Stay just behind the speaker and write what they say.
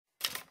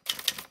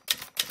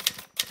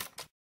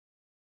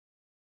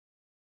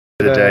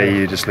The day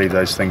you just leave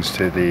those things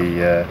to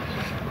the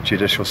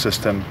judicial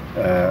system.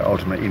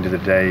 Ultimately, end of the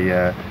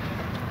day,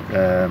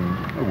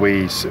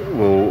 we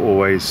will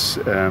always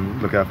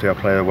look after our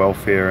player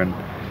welfare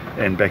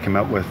and back him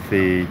up with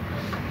the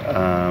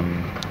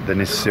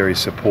necessary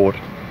support.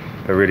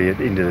 But really, at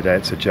the end of the day,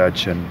 it's a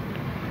judge and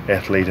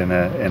athlete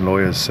and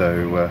lawyers.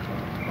 So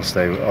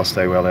I'll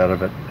stay well out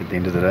of it at the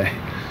end of the day.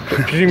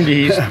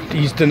 Presumably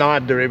he's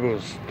denied the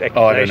Rebels accusation.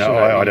 Oh, I don't know.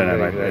 I don't know,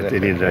 mate. At the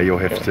end of the day, you'll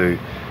have to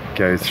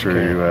go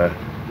through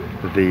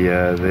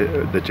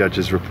the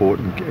judge's report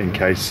in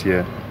case,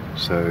 yeah.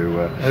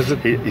 So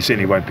he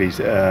certainly won't be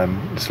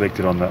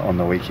selected on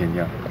the weekend,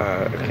 yeah.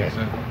 Okay.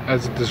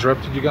 Has it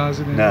disrupted you guys?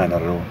 No,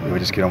 not at all. We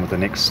just get on with the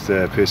next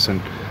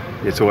person.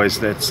 It's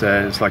always it's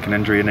like an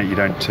injury, isn't it? You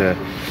don't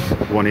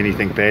want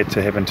anything bad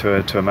to happen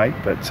to a mate,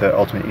 but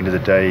ultimately, at the end of the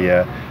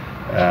day,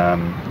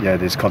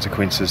 there's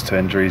consequences to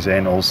injuries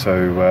and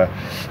also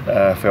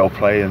foul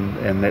play,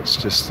 and that's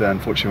just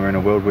unfortunately we're in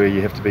a world where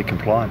you have to be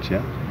compliant,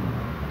 yeah.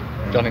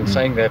 John, in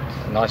saying that,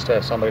 nice to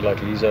have somebody like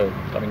Lizo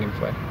coming in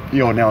for it.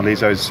 Yeah, now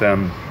Lizo's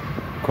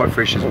quite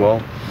fresh as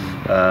well,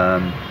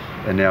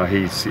 and now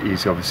he's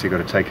obviously got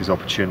to take his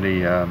opportunity,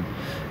 he'll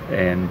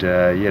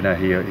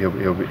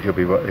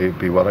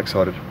be well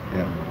excited.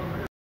 Yeah.